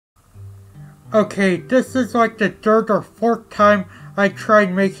Okay, this is like the third or fourth time I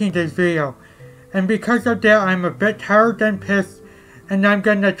tried making this video. And because of that, I'm a bit tired and pissed, and I'm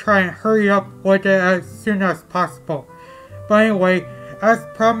gonna try and hurry up with it as soon as possible. But anyway, as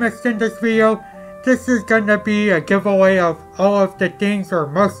promised in this video, this is gonna be a giveaway of all of the things, or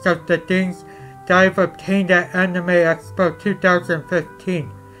most of the things, that I've obtained at Anime Expo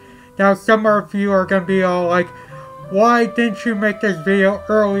 2015. Now some of you are gonna be all like, why didn't you make this video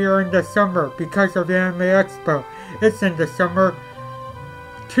earlier in the summer? Because of Anime Expo. It's in the summer.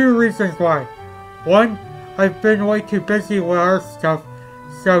 Two reasons why. One, I've been way too busy with our stuff,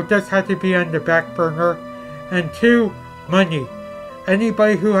 so this had to be on the back burner. And two, money.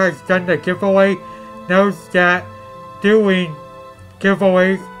 Anybody who has done the giveaway knows that doing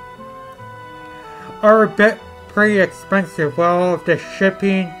giveaways are a bit pretty expensive with all of the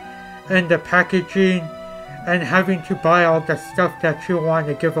shipping and the packaging and having to buy all the stuff that you want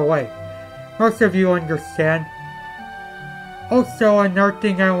to give away. Most of you understand. Also, another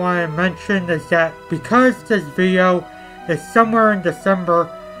thing I want to mention is that because this video is somewhere in December,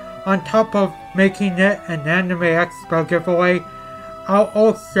 on top of making it an Anime Expo giveaway, I'll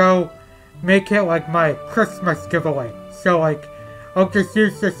also make it like my Christmas giveaway. So like, I'll just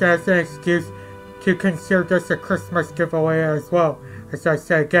use this as an excuse to consider this a Christmas giveaway as well, as I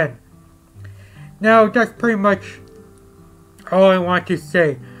said again. Now, that's pretty much all I want to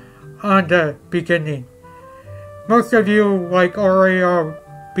say on the beginning. Most of you like already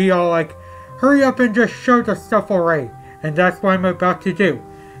be all like, hurry up and just show the stuff already. And that's what I'm about to do.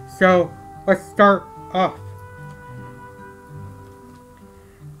 So, let's start off.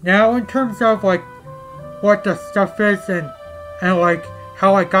 Now, in terms of like what the stuff is and like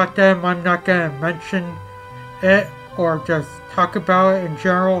how I got them, I'm not gonna mention it or just talk about it in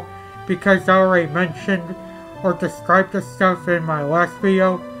general, because I already mentioned or described the stuff in my last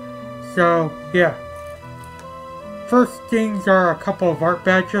video. So yeah. First things are a couple of art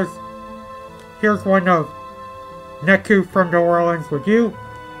badges. Here's one of Neku from New Orleans with You,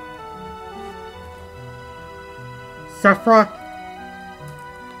 Sephiroth,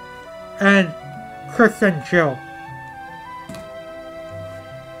 and Chris and Jill.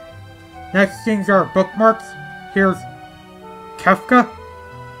 Next things are bookmarks. Here's Kefka,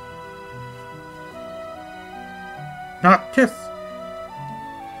 Noctis,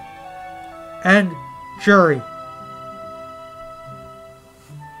 and Jury.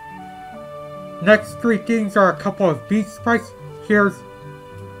 Next three things are a couple of beat sprites. Here's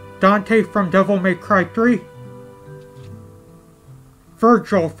Dante from Devil May Cry 3,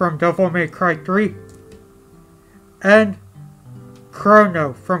 Virgil from Devil May Cry 3, and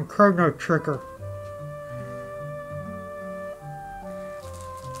Chrono from Chrono Trigger.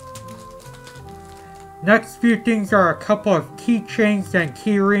 Next few things are a couple of keychains and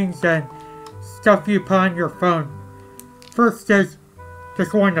key rings and stuff you put on your phone. First is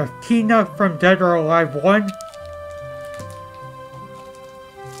this one of Tina from Dead or Alive 1.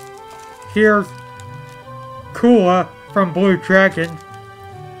 Here's Kula from Blue Dragon.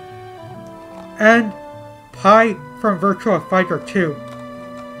 And Pi from Virtua Fighter 2.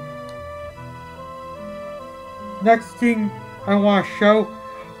 Next thing I want to show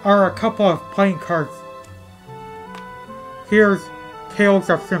are a couple of playing cards. Here's Tales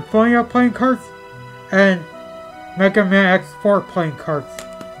of Symphonia playing cards and Mega Man X4 playing cards.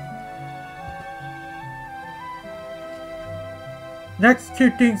 Next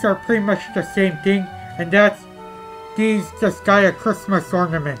two things are pretty much the same thing, and that's these Disgaea Christmas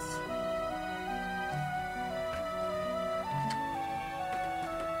ornaments.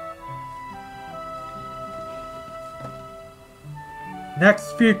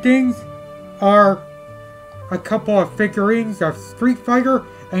 Next few things are a couple of figurines of Street Fighter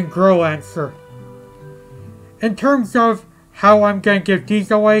and Growlancer. In terms of how I'm gonna give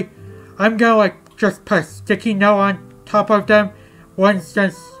these away, I'm gonna like just put a sticky note on top of them. One's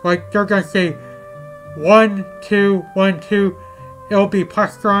just like, they're gonna say 1, 2, 1, 2. It'll be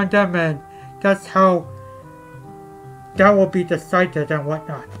plastered on them, and that's how that will be decided and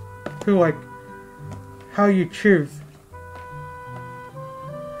whatnot. Who like how you choose.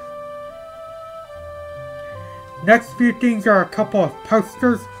 Next few things are a couple of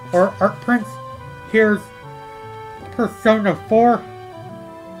posters or art prints. Here's Persona 4.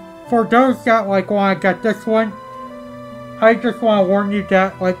 For those that like want to get this one, I just want to warn you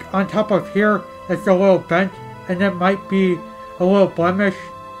that like on top of here it's a little bent and it might be a little blemish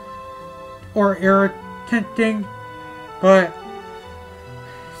or irritant thing, but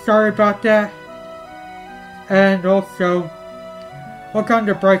sorry about that. And also, look on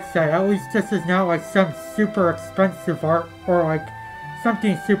the bright side, at least this is not like some super expensive art or like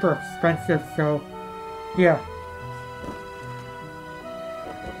something super expensive, so yeah.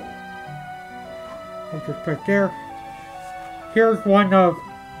 I'll just put there. Here's one of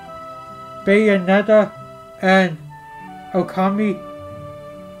Bayonetta and Okami.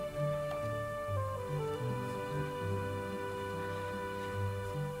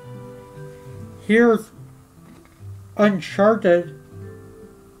 Here's Uncharted.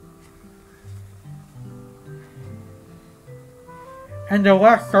 And the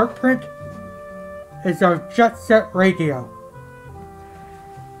last art print is of Jet Set Radio.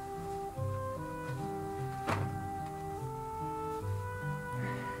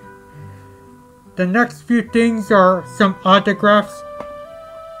 The next few things are some autographs.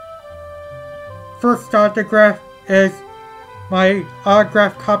 First autograph is my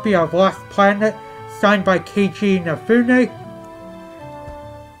autographed copy of Lost Planet, signed by Keiji Inafune.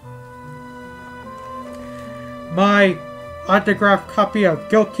 My autographed copy of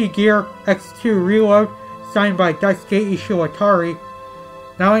Guilty Gear X2 Reload, signed by Daisuke Ishiwatari.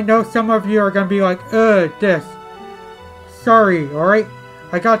 Now I know some of you are going to be like, ugh, this. Sorry, alright?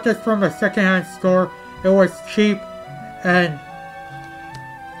 I got this from a secondhand store. It was cheap, and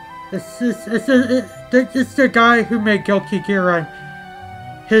it's the guy who made Guilty Gear and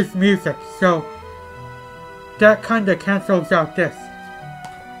his music, so that kind of cancels out this.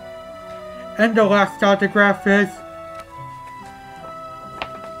 And the last autograph is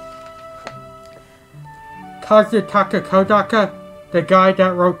Kazutaka Kodaka, the guy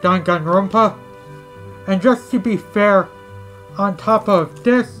that wrote Danganronpa. And just to be fair, on top of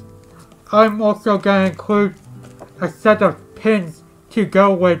this, I'm also going to include a set of pins to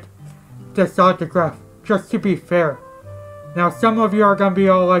go with this autograph, just to be fair. Now some of you are going to be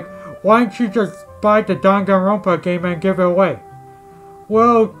all like, why don't you just buy the Danganronpa game and give it away?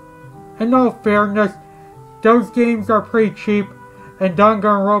 Well, in all fairness, those games are pretty cheap, and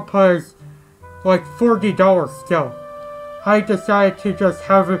Danganronpa is like $40 still. I decided to just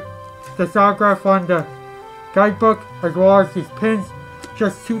have this autograph on the guidebook as well as these pins,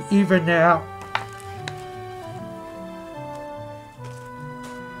 just to even it out.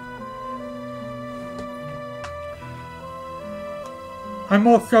 I'm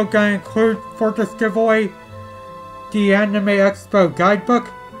also going to include for this giveaway the Anime Expo guidebook.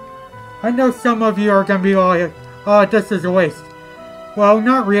 I know some of you are going to be like, oh, this is a waste. Well,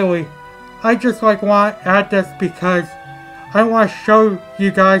 not really. I just want to add this because I want to show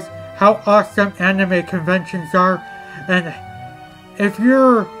you guys how awesome anime conventions are, and if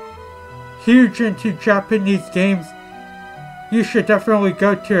you're huge into Japanese games, you should definitely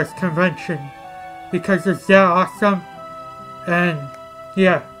go to this convention because it's that awesome. And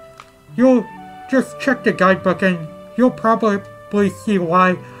yeah, you'll just check the guidebook and you'll probably see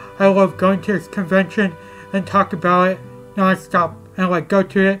why I love going to this convention and talk about it non-stop and like go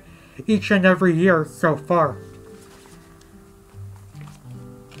to it each and every year so far.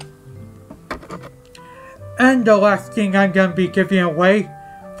 And the last thing I'm going to be giving away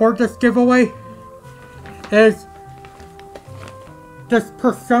for this giveaway is this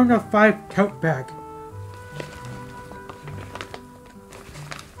Persona 5 tote bag.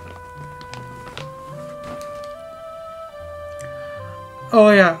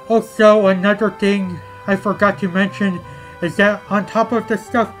 Oh yeah, also another thing I forgot to mention is that on top of this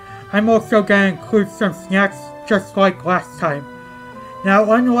stuff, I'm also going to include some snacks just like last time.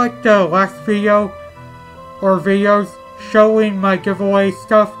 Now, unlike the last video or videos showing my giveaway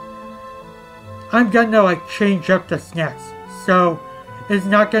stuff, I'm gonna like change up the snacks. So it's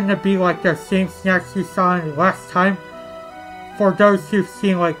not gonna be like the same snacks you saw in last time. For those who've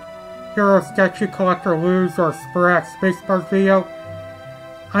seen like Hero Statue Collector Lose or Sporadic Spacebar's video,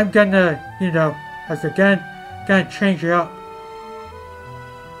 I'm gonna, gonna change it up.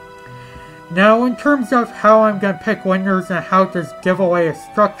 Now, in terms of how I'm gonna pick winners and how this giveaway is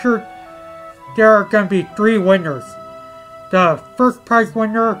structured, there are going to be 3 winners. The first prize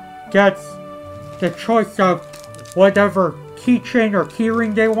winner gets the choice of whatever keychain or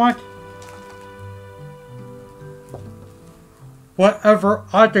keyring they want, whatever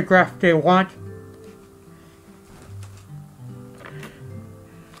autograph they want,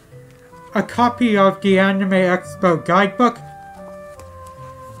 a copy of the Anime Expo guidebook,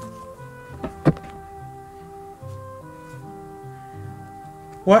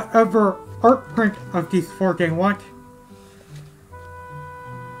 whatever art print of these 4 they want,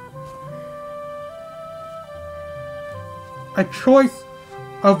 a choice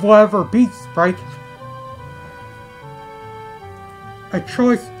of whatever beat sprite, a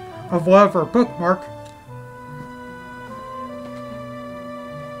choice of whatever bookmark,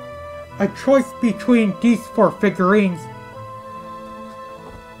 a choice between these 4 figurines,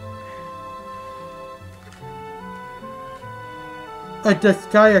 a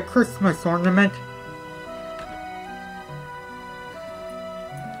Disgaea Christmas ornament,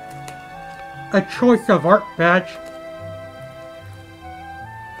 a choice of art badge,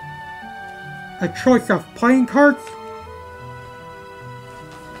 a choice of playing cards,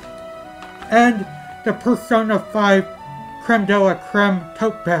 and the Persona 5 Creme de la Creme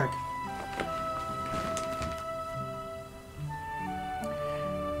tote bag.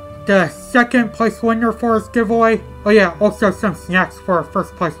 The second place winner for this giveaway, oh yeah, also some snacks for a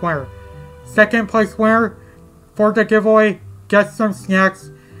first place winner. Second place winner for the giveaway gets some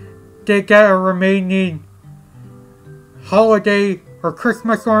snacks. They get a remaining holiday or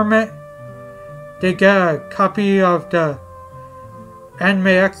Christmas ornament. They get a copy of the Anime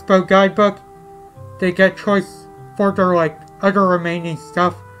Expo guidebook. They get choice for their other remaining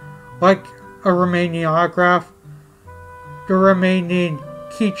stuff, like a remaining autograph, the remaining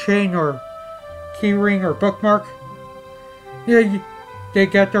keychain or keyring or bookmark. Yeah, they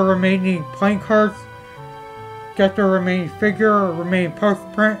get the remaining playing cards, get the remaining figure or remaining post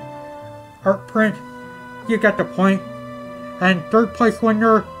print, art print. You get the point. And third place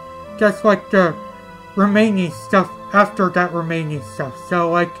winner gets the remaining stuff after that remaining stuff. So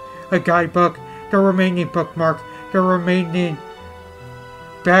like a guidebook, the remaining bookmark, the remaining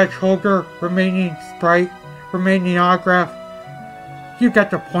badge holder, remaining sprite, remaining autograph. You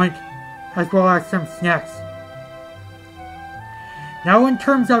get the point, as well as some snacks. Now in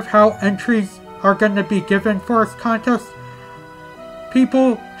terms of how entries are going to be given for this contest,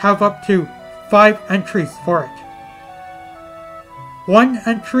 people have up to 5 entries for it. 1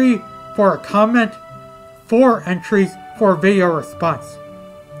 entry for a comment, 4 entries for a video response.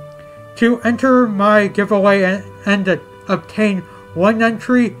 To enter my giveaway and obtain 1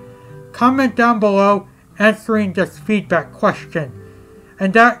 entry, comment down below answering this feedback question.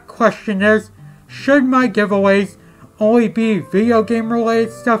 And that question is, should my giveaways only be video game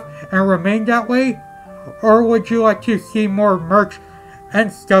related stuff and remain that way? Or would you like to see more merch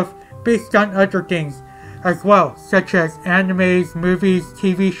and stuff based on other things as well, such as animes, movies,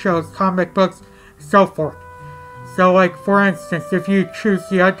 TV shows, comic books, so forth? So for instance, if you choose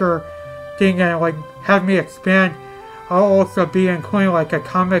the other thing and have me expand, I'll also be including a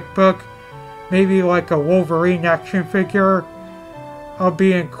comic book, maybe a Wolverine action figure. I'll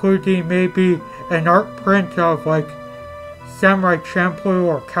be including maybe an art print of Samurai Champloo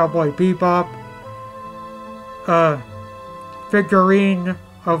or Cowboy Bebop, a figurine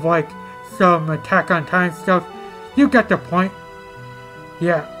of some Attack on Titan stuff. You get the point.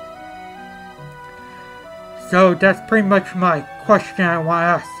 Yeah. So that's pretty much my question I want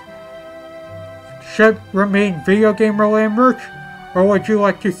to ask. Should remain video game related merch, or would you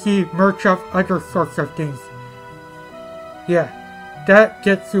like to see merch of other sorts of things? Yeah. That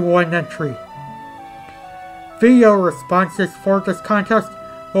gets you 1 entry. Video responses for this contest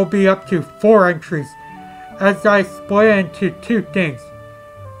will be up to 4 entries, as I split it into 2 things.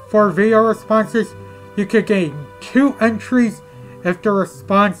 For video responses, you could gain 2 entries if the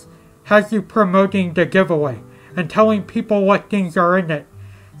response has you promoting the giveaway and telling people what things are in it.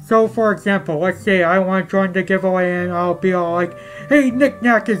 So for example, let's say I want to join the giveaway and I'll be all like, hey, Nick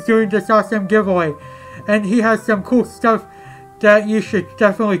Knack is doing this awesome giveaway and he has some cool stuff that you should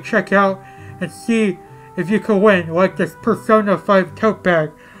definitely check out and see if you can win, like this Persona 5 tote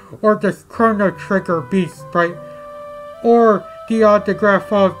bag, or this Chrono Trigger beast sprite, or the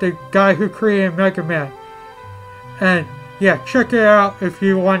autograph of the guy who created Mega Man. And yeah, check it out if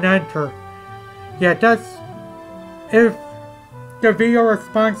you want to enter. Yeah, that's if the video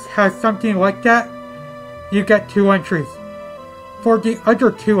response has something like that, you get 2 entries. For the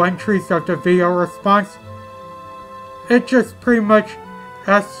other 2 entries of the video response, it just pretty much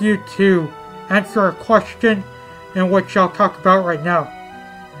asks you to answer a question in which I'll talk about right now.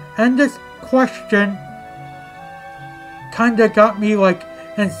 And this question kinda got me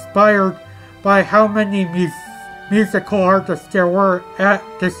inspired by how many musical artists there were at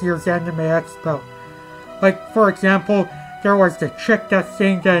this year's Anime Expo. For example, there was the chick that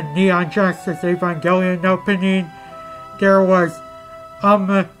sang the Neon Genesis Evangelion opening, there was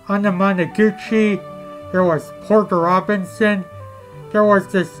Anna Managuchi, there was Porter Robinson, there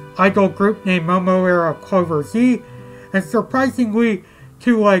was this idol group named Momo Era Clover Z, and surprisingly,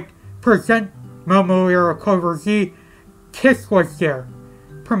 to present Momo Era Clover Z, Kiss was there,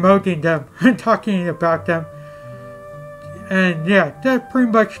 promoting them and talking about them. And yeah, that pretty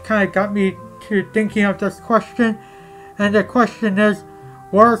much kind of got me to thinking of this question. And the question is,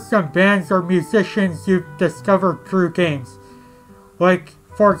 what are some bands or musicians you've discovered through games?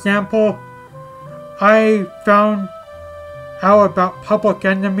 For example, I found out about Public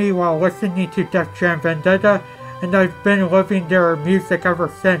Enemy while listening to Def Jam Vendetta, and I've been loving their music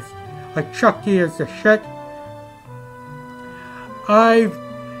ever since. Like Chuck D is the shit. I've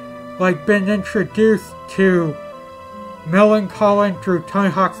been introduced to Millencolin through Tony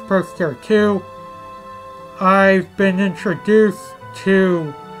Hawk's Pro Skater 2. I've been introduced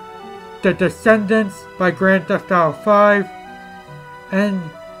to The Descendants by Grand Theft Auto 5. And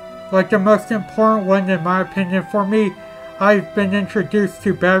the most important one in my opinion for me, I've been introduced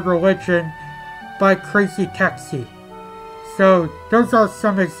to Bad Religion by Crazy Taxi. So those are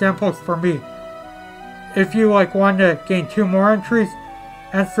some examples for me. If you want to gain 2 more entries,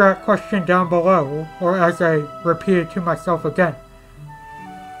 answer that question down below, or as I repeated to myself again.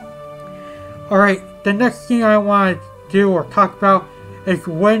 Alright, the next thing I want to do or talk about is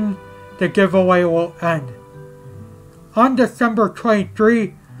when the giveaway will end. On December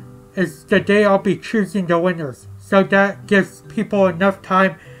 23 is the day I'll be choosing the winners, so that gives people enough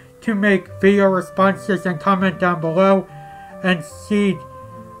time to make video responses and comment down below and see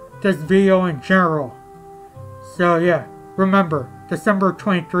this video in general. So yeah, remember, December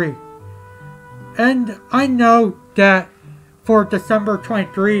 23. And I know that for December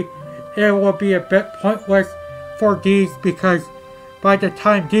 23, it will be a bit pointless for these because by the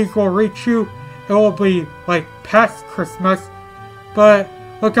time these will reach you, it will be past Christmas. But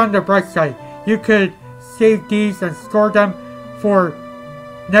look on the bright side, you could save these and store them for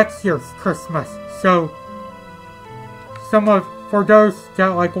next year's Christmas. So for those that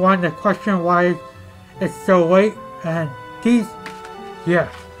want to question why it's so late, and these, yeah.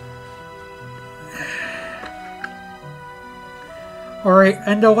 Alright,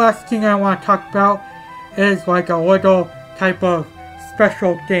 and the last thing I want to talk about is a little type of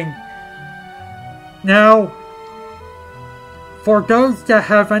special thing. Now, for those that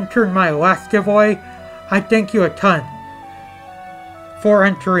have entered my last giveaway, I thank you a ton for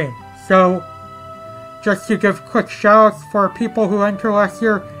entering. So, just to give quick shoutouts for people who entered last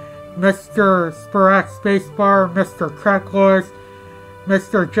year, Mr. Sporadic Spacebar, Mr. Crack Lewis,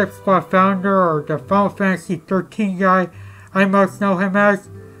 Mr. Gypspot Founder, or the Final Fantasy 13 guy, I most know him as,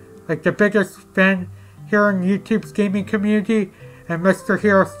 the biggest fan here in YouTube's gaming community, and Mr.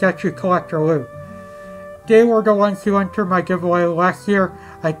 Hero Statue Collector Lou. They were the ones who entered my giveaway last year.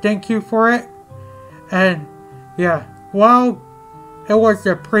 I thank you for it. And yeah, while it was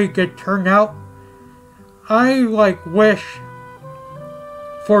a pretty good turnout, I wish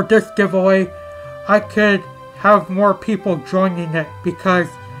for this giveaway I could have more people joining it, because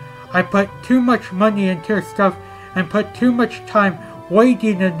I put too much money into this stuff and put too much time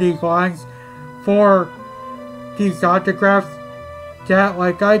waiting in these lines for these autographs that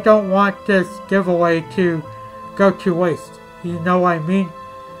I don't want this giveaway to go to waste. You know what I mean?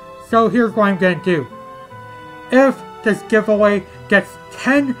 So here's what I'm gonna do. If this giveaway gets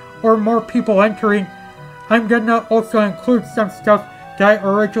 10 or more people entering, I'm gonna also include some stuff that I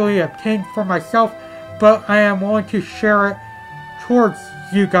originally obtained for myself, but I am willing to share it towards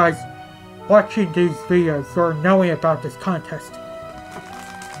you guys watching these videos or knowing about this contest.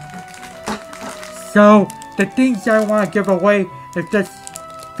 So the things I want to give away if this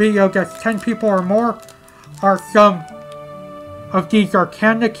video gets 10 people or more are some of these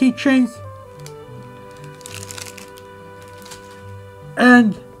Arcana keychains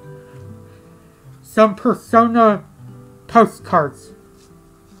and some Persona postcards.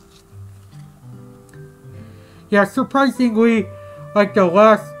 Yeah, surprisingly, the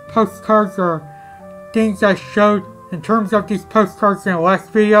last postcards or things I showed in terms of these postcards in the last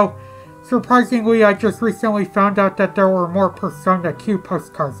video, surprisingly I just recently found out that there were more Persona Q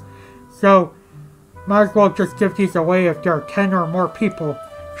postcards. So, might as well just give these away if there are 10 or more people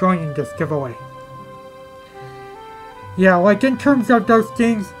joining this giveaway. Yeah, in terms of those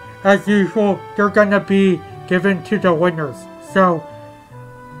things, as usual, they're gonna be given to the winners. So,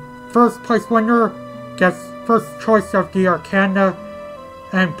 first place winner gets first choice of the Arcana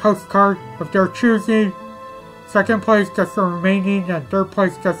and postcard of their choosing. Second place gets the remaining, and third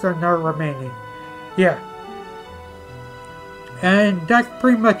place gets another remaining. Yeah. And that's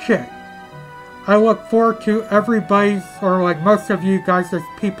pretty much it. I look forward to everybody's, or most of you guys'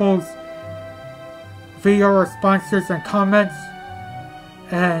 people's video responses and comments.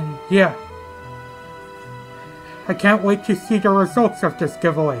 And yeah. I can't wait to see the results of this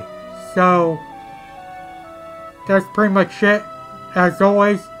giveaway. So, that's pretty much it. As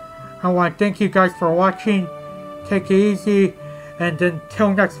always, I want to thank you guys for watching. Take it easy, and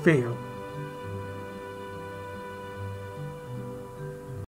until next video.